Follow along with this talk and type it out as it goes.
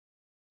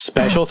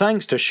Special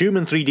thanks to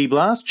Schumann 3D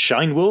Blast,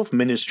 Shinewolf,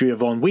 Ministry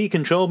of Ennui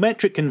Control,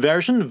 Metric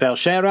Conversion,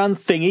 Velcheran,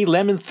 Thingy,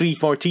 Lemon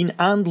 314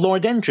 and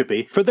Lord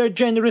Entropy for their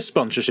generous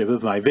sponsorship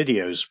of my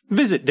videos.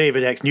 Visit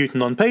David X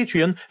Newton on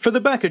Patreon for the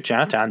backer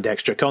chat and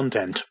extra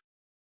content.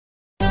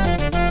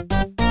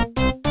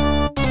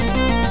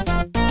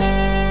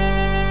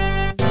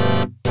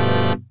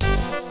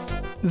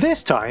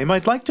 This time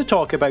I'd like to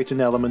talk about an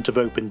element of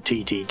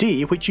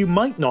OpenTTD which you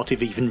might not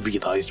have even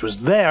realised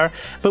was there,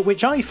 but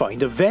which I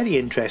find a very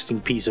interesting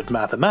piece of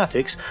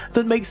mathematics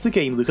that makes the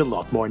game look a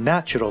lot more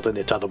natural than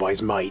it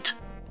otherwise might.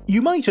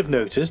 You might have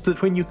noticed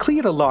that when you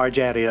clear a large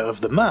area of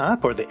the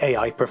map, or the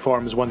AI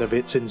performs one of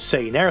its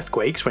insane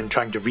earthquakes when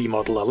trying to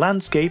remodel a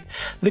landscape,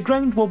 the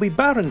ground will be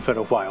barren for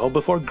a while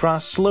before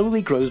grass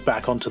slowly grows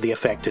back onto the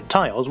affected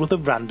tiles with a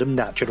random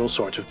natural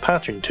sort of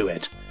pattern to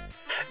it.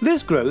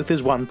 This growth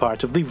is one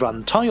part of the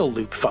run tile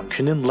loop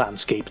function in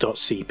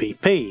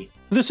landscape.cpp.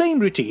 The same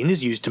routine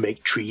is used to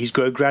make trees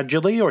grow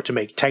gradually, or to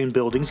make town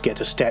buildings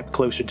get a step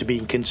closer to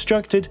being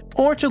constructed,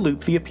 or to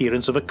loop the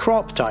appearance of a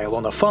crop tile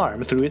on a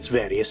farm through its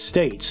various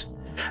states.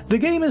 The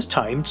game is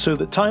timed so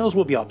that tiles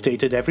will be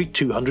updated every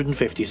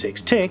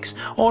 256 ticks,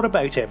 or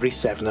about every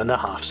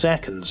 7.5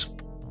 seconds.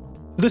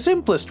 The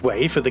simplest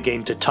way for the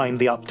game to time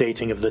the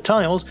updating of the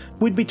tiles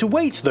would be to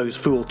wait those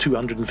full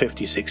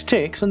 256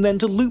 ticks and then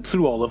to loop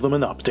through all of them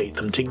and update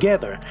them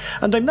together,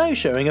 and I'm now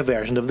showing a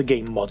version of the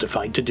game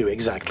modified to do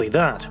exactly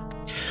that.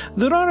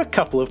 There are a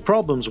couple of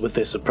problems with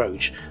this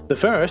approach. The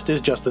first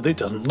is just that it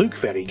doesn't look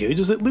very good,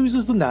 as it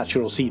loses the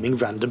natural seeming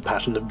random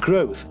pattern of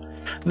growth.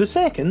 The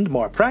second,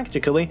 more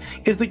practically,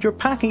 is that you're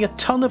packing a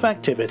ton of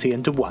activity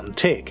into one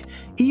tick.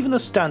 Even a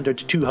standard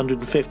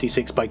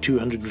 256 by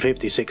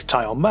 256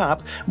 tile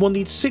map will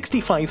need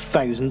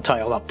 65,000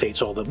 tile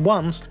updates all at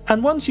once,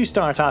 and once you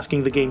start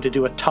asking the game to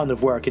do a ton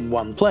of work in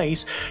one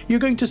place, you're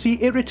going to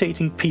see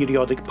irritating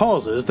periodic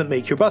pauses that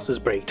make your buses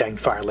break down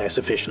far less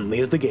efficiently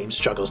as the game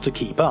struggles to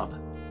keep up.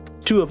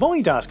 To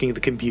avoid asking the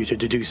computer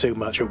to do so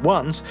much at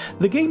once,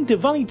 the game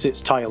divides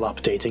its tile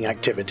updating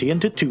activity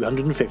into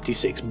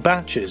 256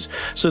 batches,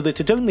 so that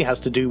it only has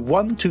to do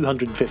one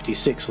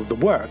 256th of the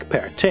work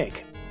per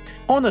tick.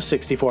 On a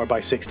 64 by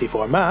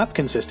 64 map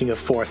consisting of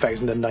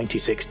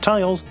 4096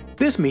 tiles,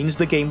 this means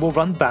the game will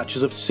run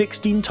batches of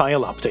 16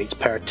 tile updates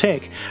per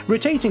tick,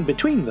 rotating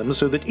between them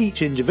so that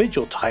each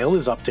individual tile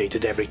is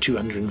updated every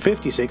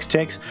 256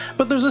 ticks,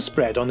 but there's a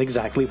spread on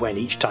exactly when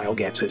each tile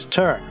gets its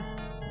turn.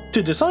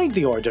 To decide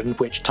the order in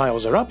which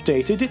tiles are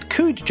updated, it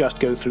could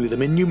just go through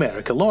them in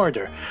numerical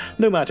order.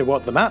 No matter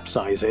what the map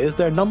size is,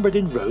 they're numbered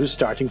in rows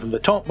starting from the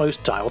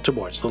topmost tile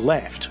towards the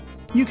left.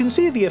 You can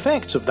see the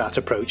effects of that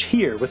approach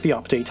here, with the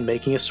update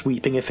making a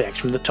sweeping effect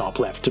from the top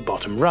left to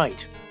bottom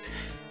right.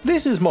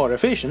 This is more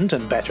efficient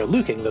and better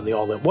looking than the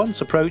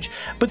all-at-once approach,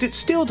 but it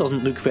still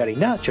doesn't look very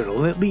natural,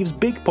 and it leaves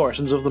big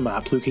portions of the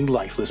map looking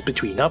lifeless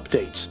between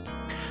updates.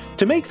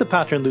 To make the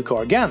pattern look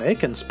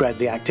organic and spread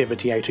the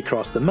activity out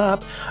across the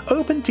map,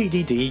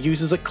 OpenTTD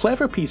uses a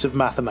clever piece of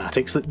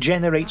mathematics that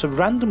generates a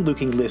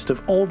random-looking list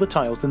of all the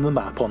tiles in the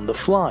map on the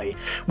fly,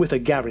 with a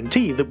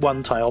guarantee that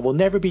one tile will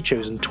never be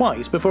chosen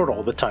twice before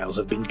all the tiles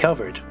have been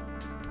covered.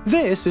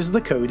 This is the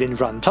code in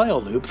run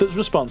tile loop that's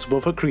responsible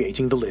for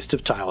creating the list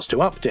of tiles to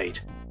update.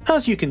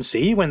 As you can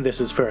see, when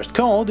this is first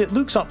called, it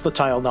looks up the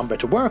tile number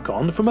to work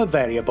on from a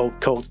variable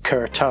called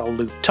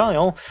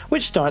cur_tile_loop_tile,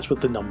 which starts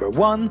with the number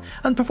 1,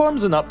 and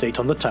performs an update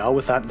on the tile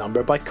with that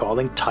number by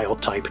calling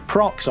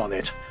tileTypeProx on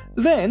it.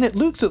 Then it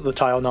looks at the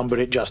tile number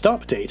it just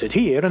updated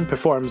here and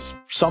performs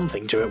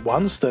something to it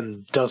once,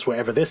 then does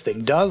whatever this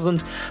thing does,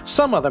 and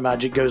some other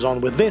magic goes on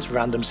with this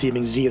random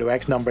seeming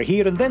 0x number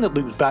here, and then it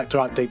loops back to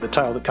update the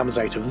tile that comes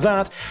out of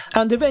that,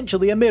 and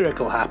eventually a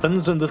miracle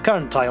happens and the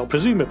current tile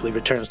presumably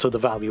returns to the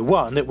value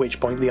 1, at which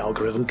point the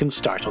algorithm can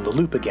start on the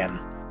loop again.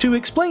 To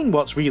explain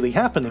what's really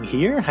happening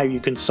here, how you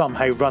can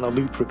somehow run a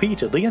loop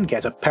repeatedly and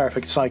get a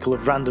perfect cycle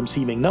of random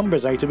seeming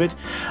numbers out of it,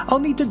 I'll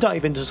need to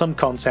dive into some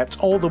concepts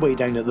all the way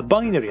down at the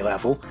binary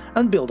level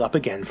and build up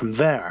again from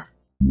there.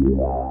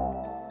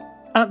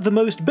 At the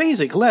most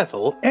basic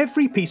level,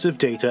 every piece of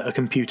data a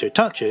computer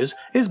touches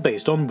is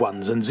based on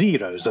ones and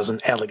zeros, as an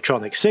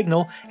electronic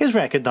signal is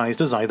recognised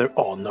as either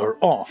on or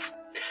off.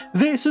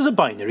 This is a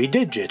binary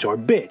digit, or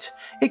bit.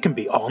 It can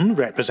be on,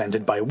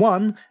 represented by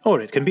 1, or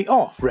it can be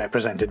off,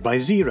 represented by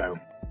 0.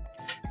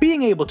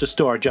 Being able to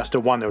store just a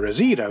 1 or a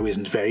 0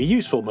 isn't very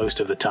useful most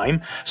of the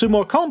time, so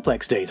more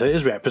complex data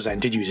is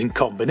represented using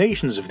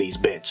combinations of these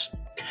bits.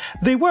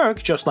 They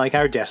work just like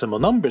our decimal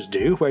numbers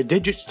do, where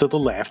digits to the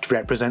left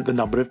represent the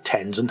number of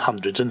tens and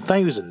hundreds and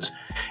thousands.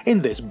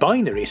 In this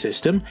binary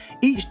system,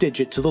 each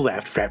digit to the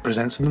left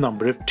represents the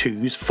number of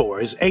 2s,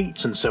 4s,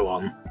 8s, and so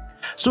on.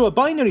 So a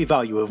binary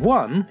value of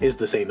 1 is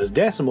the same as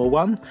decimal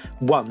 1,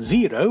 1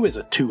 0 is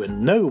a 2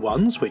 and no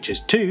 1s, which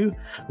is 2,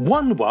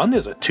 1 1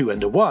 is a 2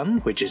 and a 1,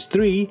 which is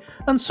 3,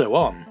 and so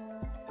on.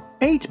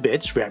 8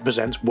 bits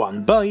represents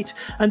 1 byte,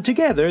 and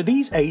together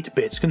these 8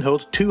 bits can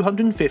hold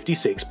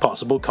 256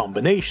 possible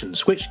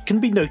combinations, which can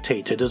be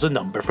notated as a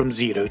number from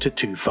 0 to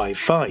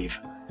 255.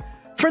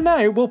 For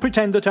now, we'll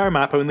pretend that our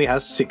map only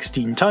has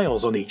 16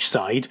 tiles on each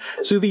side,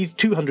 so these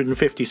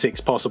 256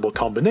 possible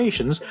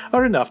combinations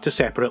are enough to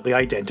separately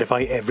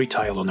identify every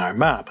tile on our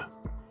map.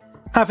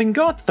 Having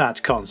got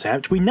that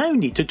concept, we now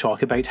need to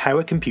talk about how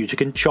a computer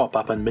can chop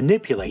up and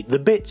manipulate the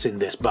bits in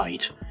this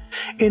byte.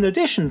 In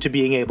addition to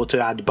being able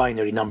to add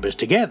binary numbers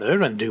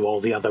together and do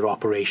all the other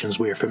operations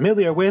we're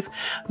familiar with,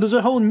 there's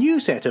a whole new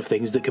set of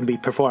things that can be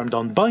performed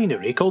on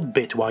binary called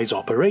bitwise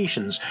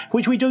operations,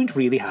 which we don't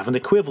really have an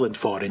equivalent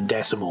for in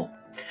decimal.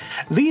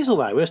 These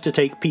allow us to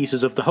take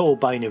pieces of the whole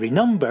binary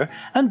number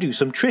and do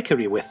some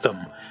trickery with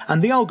them,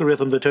 and the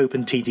algorithm that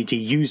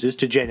OpenTTD uses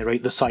to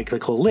generate the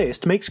cyclical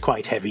list makes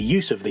quite heavy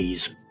use of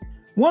these.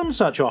 One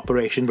such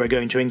operation we're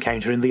going to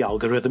encounter in the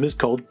algorithm is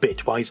called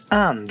bitwise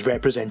AND,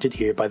 represented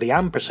here by the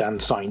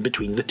ampersand sign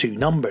between the two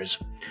numbers.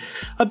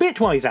 A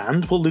bitwise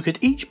AND will look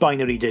at each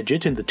binary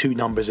digit in the two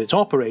numbers it's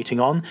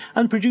operating on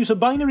and produce a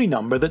binary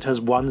number that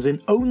has ones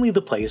in only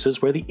the places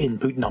where the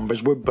input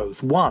numbers were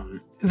both 1.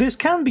 This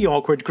can be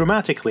awkward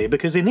grammatically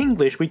because in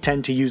English we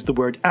tend to use the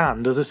word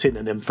AND as a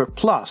synonym for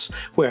plus,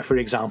 where for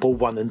example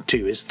 1 and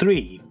 2 is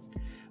 3.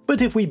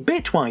 But if we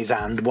bitwise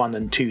AND 1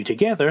 and 2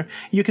 together,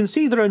 you can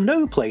see there are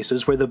no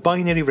places where the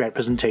binary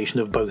representation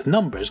of both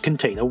numbers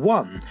contain a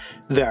 1.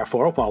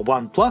 Therefore, while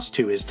 1 plus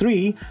 2 is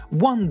 3,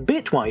 1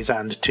 bitwise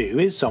AND 2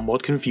 is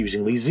somewhat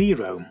confusingly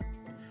 0.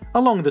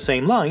 Along the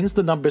same lines,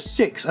 the numbers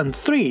 6 and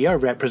 3 are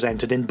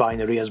represented in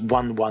binary as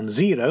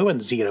 110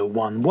 and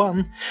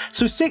 011,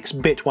 so 6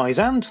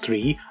 bitwise AND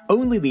 3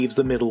 only leaves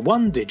the middle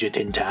 1 digit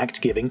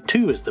intact, giving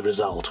 2 as the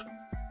result.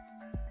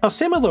 A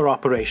similar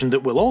operation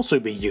that we'll also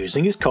be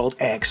using is called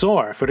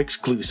XOR for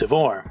exclusive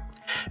OR.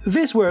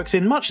 This works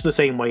in much the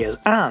same way as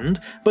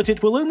AND, but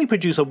it will only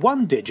produce a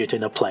 1 digit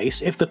in a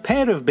place if the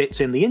pair of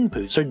bits in the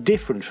inputs are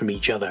different from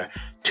each other.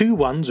 2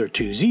 1s or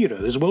 2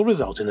 0s will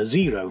result in a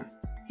 0.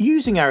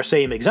 Using our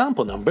same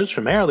example numbers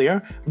from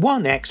earlier,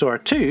 1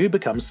 XOR 2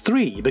 becomes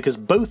 3 because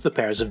both the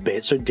pairs of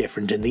bits are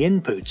different in the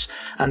inputs,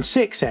 and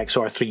 6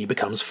 XOR 3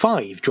 becomes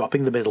 5,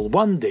 dropping the middle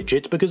 1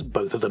 digit because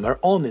both of them are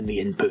on in the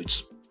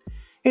inputs.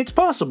 It's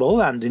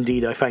possible, and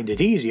indeed I find it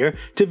easier,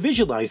 to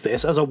visualise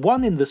this as a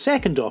 1 in the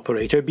second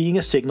operator being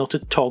a signal to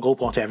toggle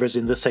whatever's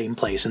in the same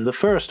place in the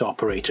first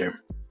operator.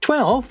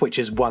 12, which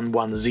is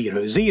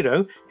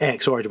 1100,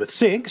 XOR'd with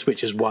 6,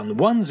 which is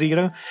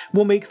 110,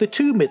 will make the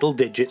two middle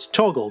digits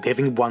toggle,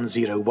 giving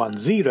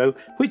 1010,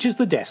 which is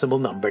the decimal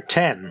number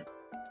 10.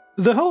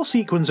 The whole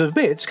sequence of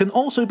bits can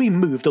also be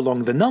moved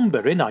along the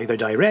number in either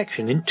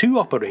direction in two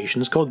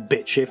operations called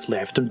bit shift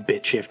left and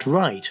bit shift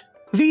right.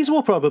 These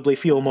will probably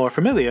feel more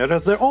familiar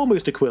as they're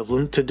almost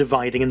equivalent to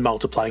dividing and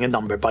multiplying a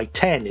number by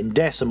 10 in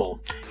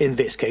decimal. In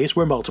this case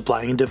we're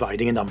multiplying and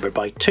dividing a number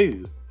by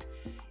 2.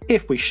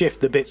 If we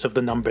shift the bits of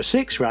the number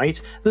 6 right,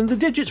 then the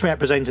digits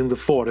representing the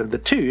 4 and the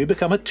 2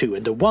 become a 2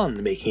 and a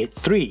 1, making it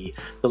 3.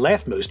 The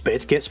leftmost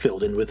bit gets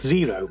filled in with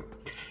 0.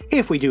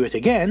 If we do it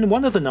again,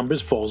 one of the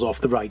numbers falls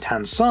off the right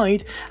hand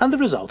side and the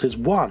result is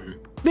 1.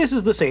 This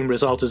is the same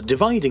result as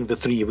dividing the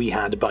 3 we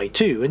had by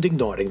 2 and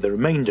ignoring the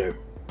remainder.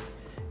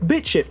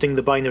 Bit shifting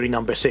the binary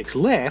number 6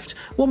 left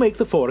will make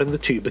the 4 and the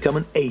 2 become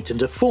an 8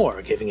 and a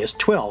 4, giving us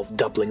 12,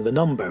 doubling the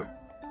number.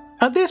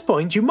 At this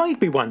point you might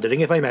be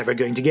wondering if I'm ever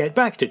going to get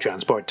back to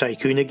Transport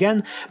Tycoon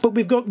again, but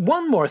we've got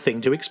one more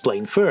thing to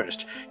explain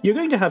first. You're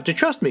going to have to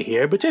trust me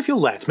here, but if you'll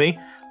let me,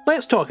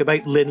 let's talk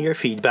about linear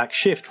feedback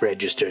shift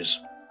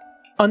registers.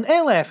 An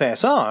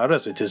LFSR,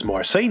 as it is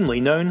more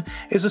sanely known,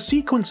 is a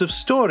sequence of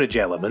storage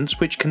elements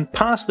which can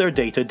pass their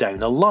data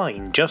down a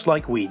line, just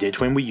like we did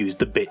when we used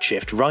the bit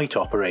shift right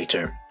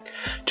operator.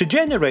 To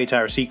generate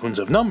our sequence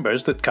of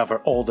numbers that cover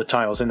all the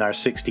tiles in our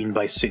 16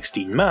 by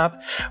 16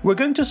 map, we're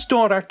going to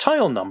store our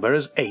tile number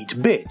as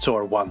 8 bits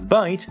or 1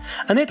 byte,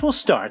 and it will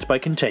start by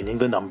containing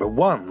the number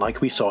 1 like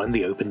we saw in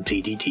the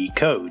OpenTTD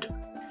code.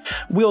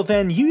 We'll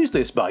then use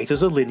this byte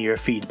as a linear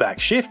feedback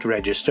shift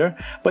register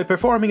by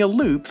performing a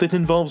loop that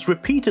involves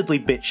repeatedly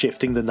bit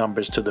shifting the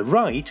numbers to the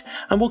right,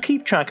 and we'll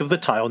keep track of the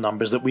tile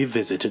numbers that we've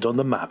visited on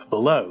the map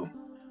below.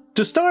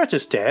 To start a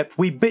step,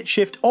 we bit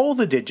shift all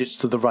the digits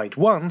to the right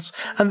once,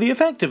 and the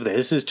effect of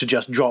this is to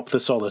just drop the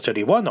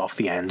solitary 1 off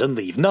the end and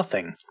leave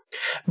nothing.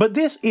 But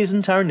this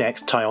isn't our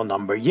next tile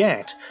number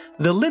yet.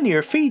 The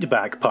linear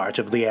feedback part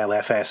of the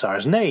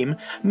LFSR's name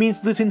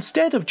means that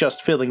instead of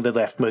just filling the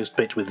leftmost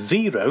bit with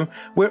 0,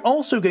 we're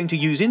also going to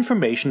use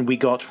information we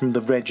got from the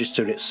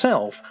register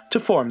itself to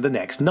form the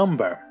next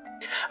number.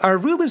 Our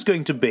rule is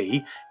going to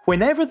be,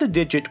 whenever the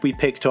digit we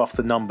picked off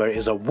the number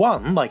is a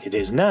 1, like it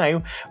is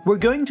now, we're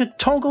going to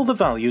toggle the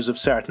values of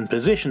certain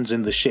positions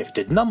in the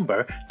shifted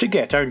number to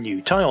get our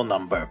new tile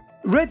number.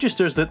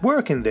 Registers that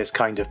work in this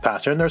kind of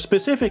pattern are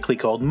specifically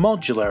called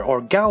modular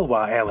or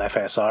Galois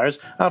LFSRs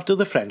after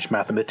the French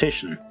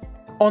mathematician.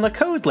 On a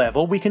code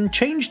level, we can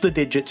change the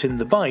digits in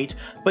the byte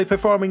by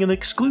performing an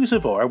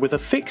exclusive OR with a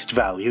fixed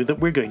value that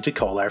we're going to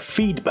call our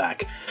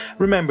feedback.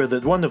 Remember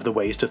that one of the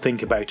ways to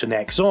think about an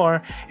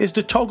XOR is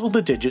to toggle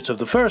the digits of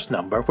the first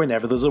number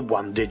whenever there's a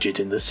 1 digit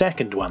in the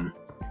second one.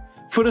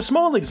 For a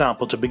small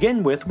example to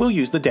begin with, we'll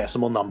use the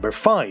decimal number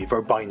 5,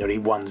 or binary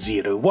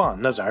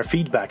 101, as our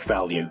feedback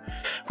value.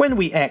 When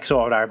we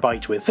XOR our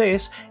byte with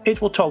this,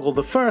 it will toggle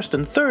the first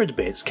and third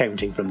bits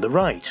counting from the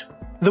right.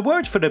 The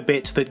word for a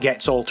bit that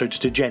gets altered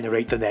to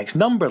generate the next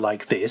number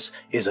like this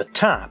is a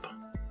tap.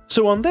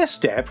 So on this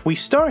step, we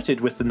started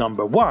with the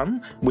number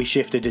 1, we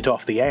shifted it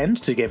off the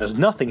end to give us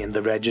nothing in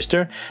the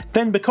register,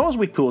 then because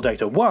we pulled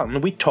out a 1,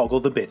 we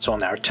toggle the bits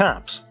on our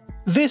taps.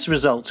 This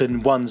results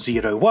in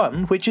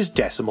 101, which is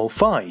decimal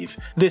 5.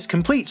 This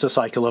completes a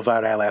cycle of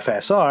our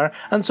LFSR,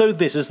 and so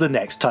this is the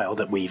next tile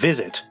that we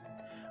visit.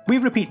 We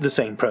repeat the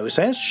same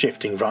process,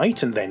 shifting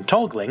right and then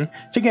toggling,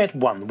 to get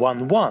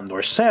 111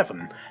 or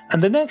 7,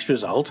 and the next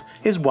result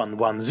is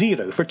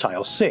 110 for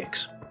tile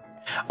 6.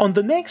 On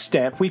the next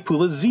step we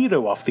pull a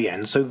 0 off the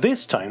end, so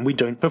this time we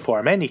don't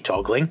perform any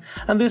toggling,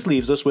 and this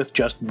leaves us with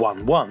just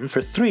 11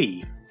 for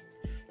 3.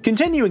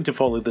 Continuing to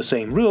follow the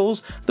same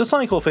rules, the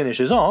cycle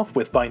finishes off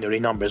with binary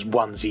numbers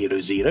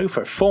 100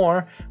 for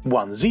 4,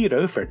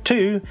 10 for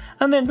 2,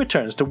 and then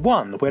returns to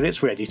 1 where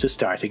it's ready to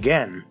start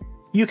again.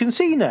 You can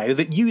see now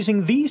that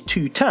using these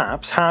two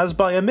taps has,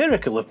 by a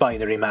miracle of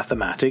binary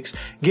mathematics,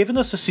 given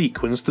us a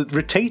sequence that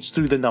rotates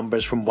through the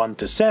numbers from 1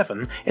 to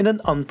 7 in an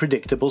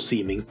unpredictable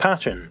seeming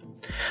pattern.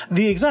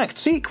 The exact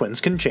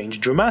sequence can change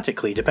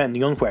dramatically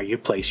depending on where you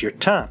place your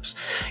taps.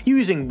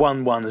 Using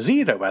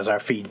 110 as our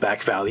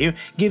feedback value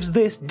gives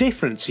this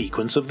different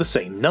sequence of the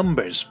same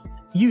numbers.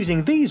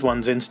 Using these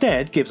ones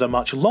instead gives a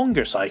much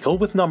longer cycle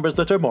with numbers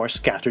that are more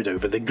scattered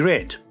over the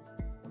grid.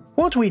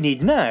 What we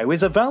need now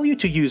is a value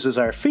to use as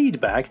our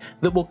feedback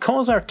that will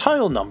cause our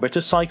tile number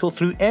to cycle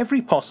through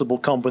every possible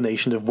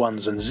combination of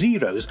 1s and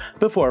 0s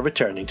before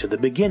returning to the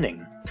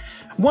beginning.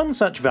 One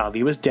such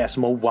value is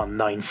decimal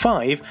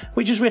 195,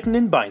 which is written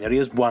in binary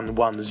as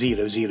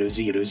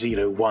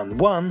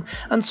 11000011,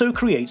 and so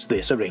creates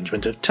this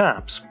arrangement of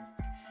taps.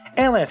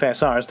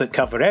 LFSRs that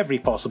cover every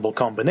possible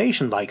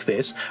combination like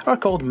this are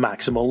called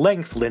maximal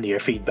length linear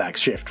feedback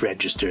shift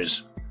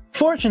registers.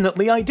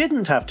 Fortunately, I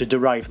didn't have to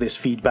derive this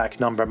feedback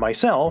number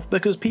myself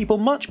because people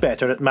much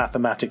better at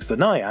mathematics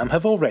than I am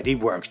have already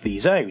worked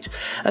these out,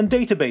 and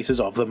databases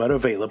of them are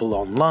available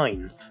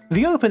online.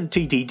 The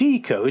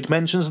OpenTTD code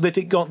mentions that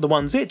it got the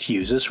ones it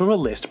uses from a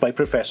list by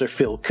Professor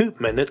Phil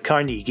Koopman at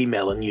Carnegie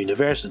Mellon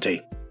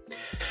University.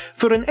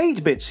 For an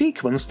 8-bit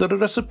sequence, there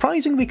are a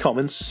surprisingly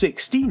common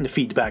 16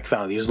 feedback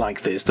values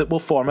like this that will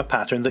form a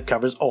pattern that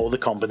covers all the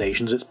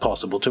combinations it's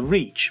possible to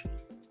reach.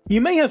 You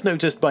may have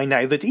noticed by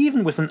now that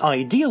even with an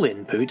ideal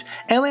input,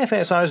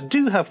 LFSRs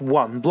do have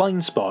one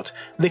blind spot.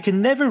 They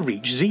can never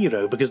reach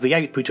 0 because the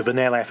output of an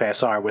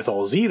LFSR with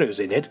all zeros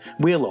in it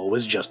will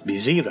always just be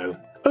 0.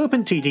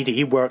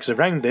 OpenTTD works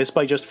around this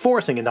by just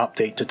forcing an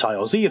update to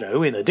tile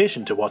 0 in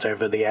addition to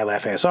whatever the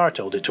LFSR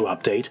told it to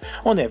update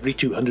on every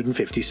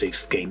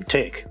 256th game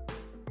tick.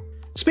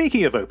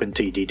 Speaking of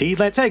OpenTTD,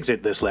 let's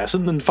exit this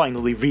lesson and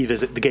finally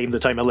revisit the game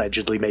that I'm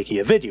allegedly making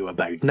a video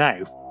about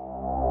now.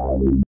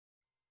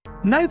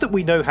 Now that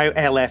we know how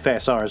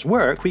LFSRs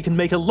work, we can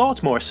make a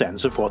lot more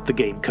sense of what the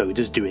game code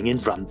is doing in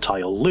run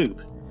tile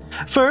loop.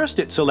 First,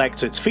 it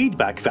selects its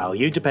feedback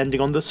value depending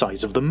on the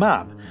size of the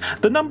map.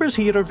 The numbers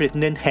here are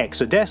written in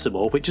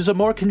hexadecimal, which is a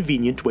more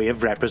convenient way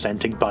of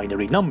representing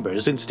binary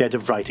numbers instead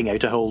of writing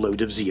out a whole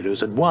load of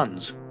zeros and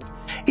ones.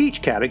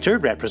 Each character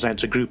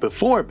represents a group of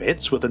 4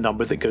 bits with a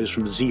number that goes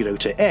from 0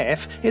 to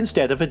F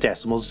instead of a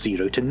decimal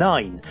 0 to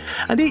 9,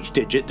 and each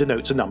digit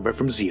denotes a number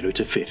from 0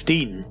 to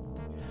 15.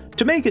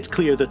 To make it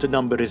clear that a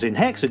number is in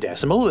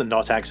hexadecimal and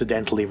not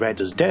accidentally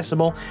read as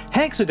decimal,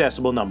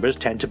 hexadecimal numbers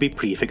tend to be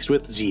prefixed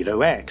with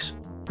 0x.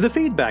 The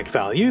feedback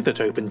value that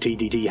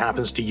OpenTTD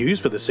happens to use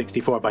for the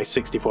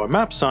 64x64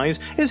 map size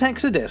is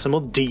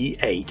hexadecimal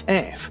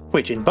D8F,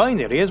 which in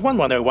binary is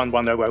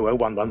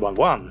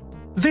 11011001111.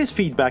 This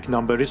feedback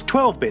number is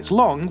 12 bits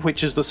long,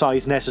 which is the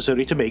size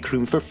necessary to make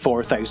room for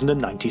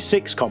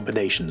 4096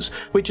 combinations,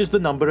 which is the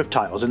number of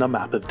tiles in a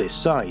map of this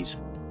size.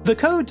 The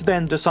code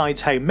then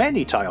decides how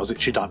many tiles it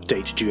should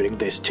update during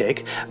this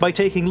tick by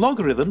taking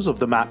logarithms of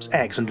the map's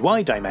x and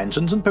y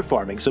dimensions and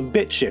performing some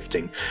bit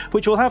shifting,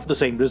 which will have the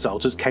same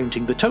result as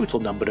counting the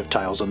total number of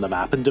tiles on the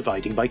map and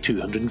dividing by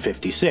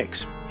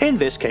 256. In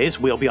this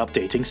case, we'll be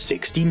updating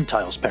 16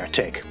 tiles per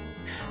tick.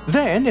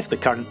 Then, if the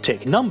current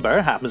tick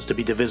number happens to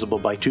be divisible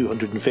by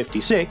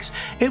 256,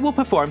 it will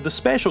perform the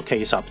special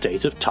case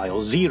update of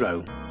tile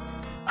 0.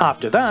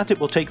 After that, it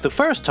will take the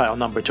first tile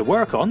number to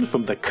work on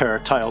from the cur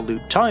tile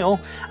loop tile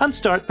and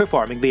start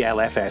performing the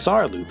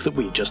LFSR loop that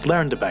we just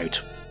learned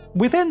about.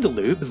 Within the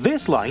loop,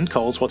 this line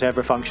calls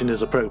whatever function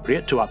is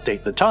appropriate to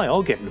update the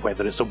tile, given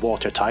whether it's a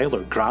water tile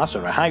or grass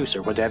or a house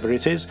or whatever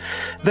it is.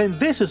 Then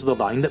this is the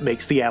line that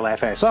makes the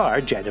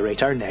LFSR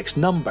generate our next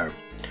number.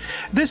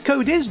 This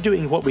code is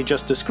doing what we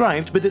just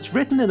described, but it's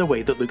written in a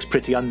way that looks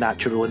pretty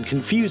unnatural and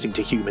confusing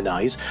to human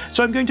eyes,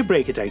 so I'm going to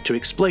break it out to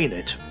explain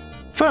it.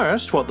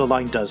 First, what the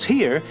line does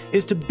here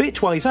is to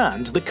bitwise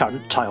AND the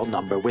current tile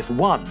number with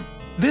 1.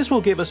 This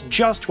will give us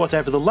just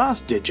whatever the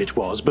last digit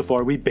was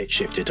before we bit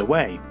shift it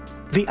away.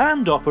 The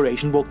AND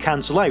operation will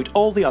cancel out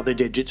all the other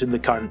digits in the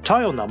current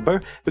tile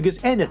number,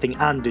 because anything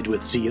ANDed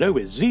with 0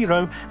 is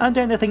 0 and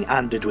anything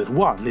ANDed with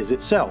 1 is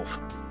itself.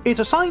 It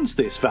assigns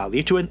this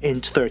value to an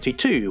int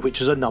 32,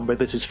 which is a number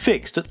that is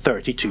fixed at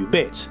 32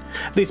 bits.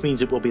 This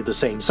means it will be the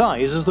same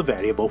size as the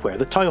variable where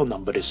the tile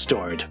number is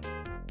stored.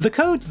 The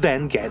code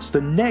then gets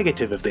the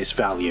negative of this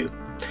value.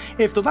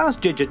 If the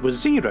last digit was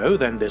 0,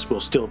 then this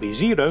will still be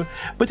 0,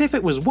 but if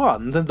it was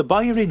 1, then the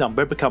binary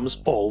number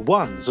becomes all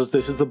 1s, as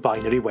this is the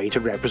binary way to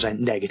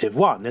represent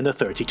 -1 in a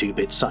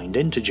 32-bit signed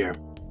integer.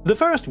 The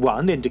first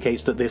 1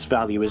 indicates that this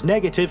value is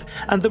negative,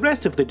 and the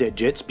rest of the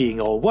digits, being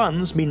all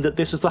 1s, mean that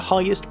this is the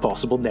highest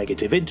possible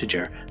negative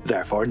integer,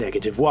 therefore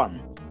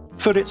 -1.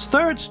 For its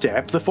third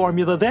step, the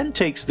formula then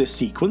takes this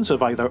sequence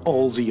of either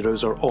all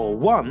 0s or all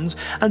 1s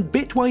and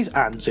bitwise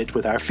ANDs it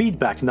with our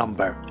feedback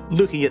number.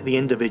 Looking at the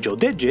individual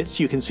digits,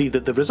 you can see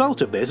that the result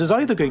of this is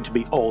either going to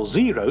be all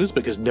 0s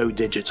because no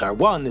digits are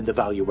 1 in the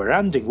value we're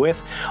ANDing with,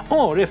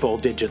 or if all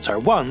digits are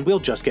 1, we'll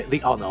just get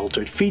the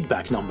unaltered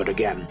feedback number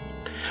again.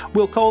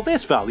 We'll call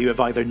this value of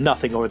either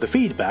nothing or the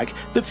feedback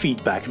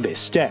this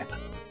step.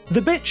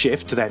 The bit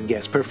shift then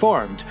gets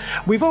performed.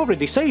 We've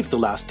already saved the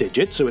last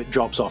digit, so it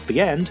drops off the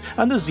end,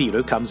 and a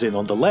 0 comes in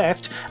on the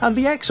left, and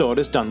the XOR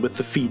is done with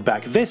the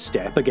feedback this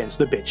step against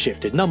the bit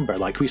shifted number,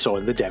 like we saw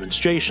in the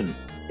demonstration.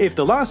 If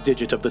the last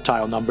digit of the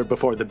tile number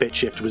before the bit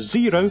shift was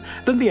 0,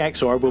 then the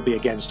XOR will be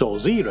against all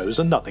 0s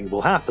and nothing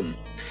will happen.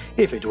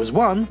 If it was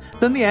 1,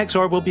 then the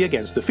XOR will be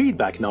against the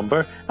feedback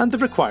number, and the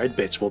required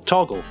bits will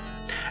toggle.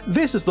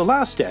 This is the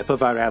last step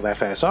of our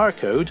LFSR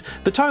code.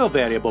 The tile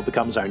variable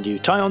becomes our new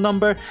tile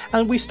number,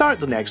 and we start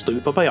the next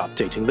loop by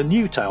updating the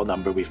new tile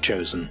number we've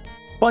chosen.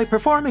 By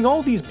performing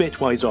all these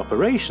bitwise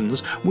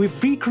operations,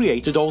 we've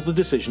recreated all the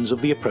decisions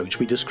of the approach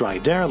we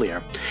described earlier.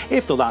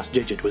 If the last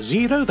digit was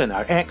 0, then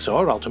our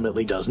XOR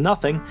ultimately does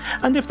nothing,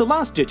 and if the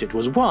last digit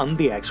was 1,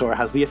 the XOR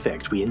has the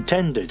effect we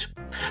intended.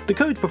 The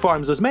code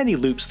performs as many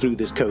loops through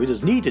this code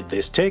as needed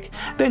this tick,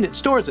 then it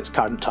stores its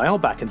current tile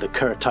back in the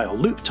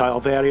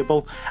cur_tile_loop_tile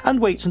variable, and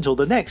waits until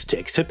the next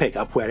tick to pick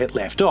up where it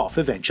left off,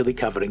 eventually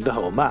covering the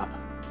whole map.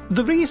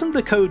 The reason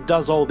the code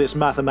does all this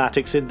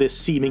mathematics in this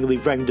seemingly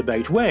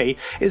roundabout way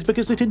is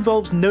because it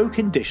involves no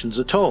conditions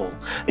at all.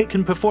 It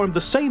can perform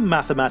the same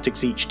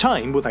mathematics each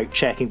time without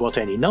checking what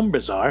any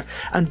numbers are,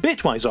 and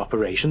bitwise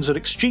operations are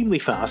extremely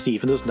fast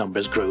even as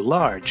numbers grow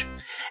large.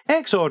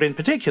 XOR in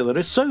particular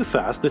is so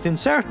fast that in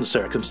certain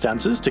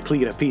circumstances, to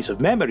clear a piece of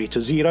memory to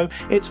 0,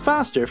 it's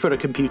faster for a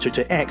computer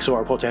to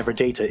XOR whatever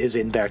data is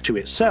in there to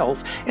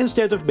itself,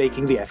 instead of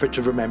making the effort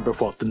to remember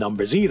what the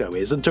number 0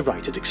 is and to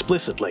write it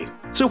explicitly.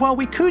 So while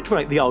we could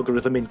write the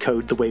algorithm in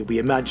code the way we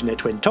imagine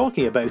it when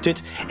talking about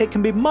it, it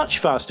can be much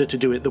faster to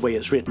do it the way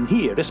it's written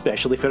here,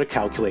 especially for a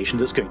calculation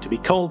that's going to be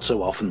called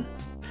so often.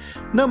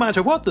 No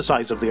matter what the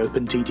size of the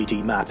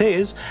OpenTTD map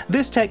is,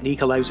 this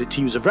technique allows it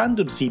to use a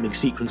random seeming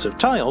sequence of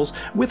tiles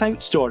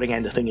without storing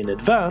anything in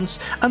advance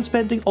and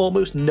spending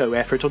almost no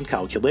effort on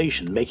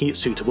calculation, making it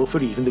suitable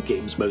for even the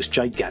game's most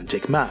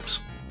gigantic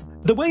maps.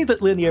 The way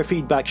that linear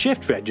feedback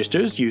shift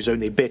registers use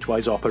only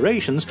bitwise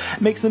operations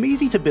makes them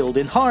easy to build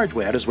in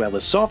hardware as well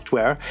as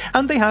software,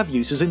 and they have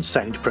uses in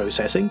sound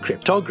processing,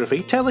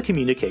 cryptography,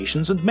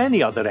 telecommunications, and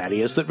many other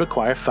areas that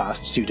require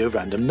fast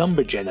pseudo-random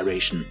number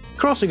generation.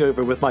 Crossing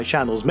over with my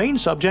channel's main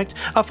subject,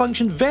 a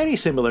function very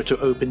similar to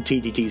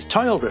OpenTTD's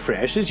tile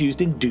refresh is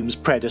used in Doom's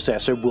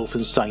predecessor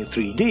Wolfenstein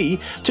 3D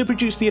to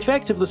produce the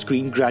effect of the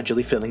screen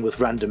gradually filling with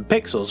random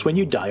pixels when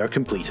you die or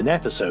complete an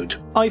episode.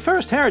 I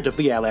first heard of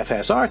the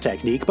LFSR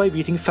technique by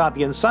reading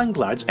Fabian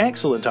Sanglard's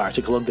excellent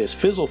article on this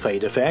fizzle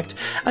fade effect,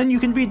 and you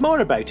can read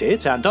more about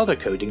it and other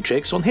coding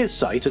tricks on his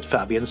site at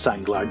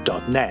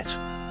fabiansanglard.net.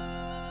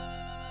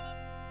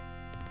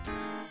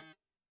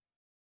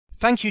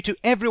 Thank you to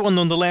everyone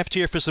on the left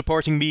here for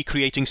supporting me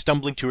creating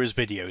Stumbling Tours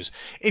videos.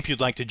 If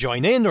you'd like to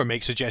join in or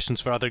make suggestions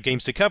for other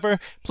games to cover,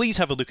 please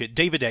have a look at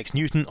David X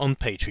Newton on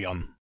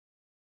Patreon.